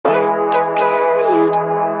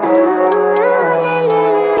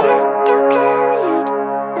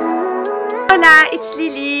Hola, it's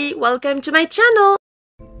Lily. Welcome to my channel.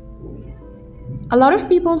 A lot of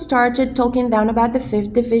people started talking down about the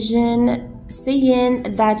 5th division, saying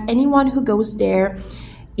that anyone who goes there,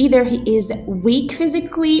 either he is weak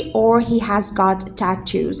physically or he has got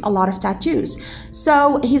tattoos, a lot of tattoos.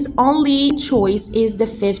 So his only choice is the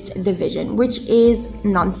 5th division, which is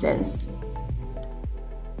nonsense.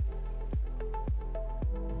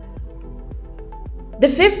 The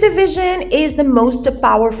 5th Division is the most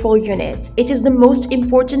powerful unit. It is the most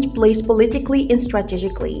important place politically and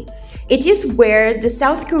strategically. It is where the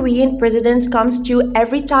South Korean president comes to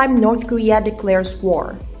every time North Korea declares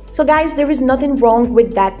war. So guys, there is nothing wrong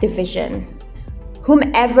with that division.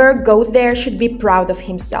 Whomever goes there should be proud of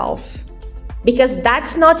himself. Because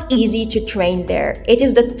that's not easy to train there. It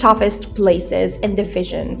is the toughest places and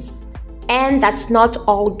divisions. And that's not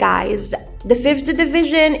all, guys. The 5th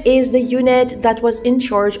Division is the unit that was in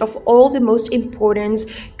charge of all the most important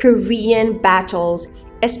Korean battles,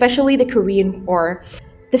 especially the Korean War.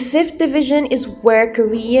 The 5th Division is where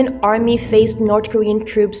Korean army faced North Korean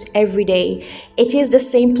troops every day. It is the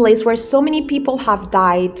same place where so many people have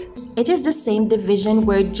died. It is the same division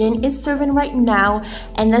where Jin is serving right now,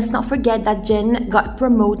 and let's not forget that Jin got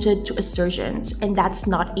promoted to a sergeant, and that's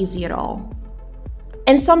not easy at all.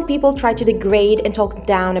 And some people try to degrade and talk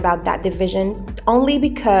down about that division only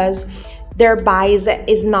because their bias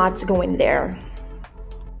is not going there.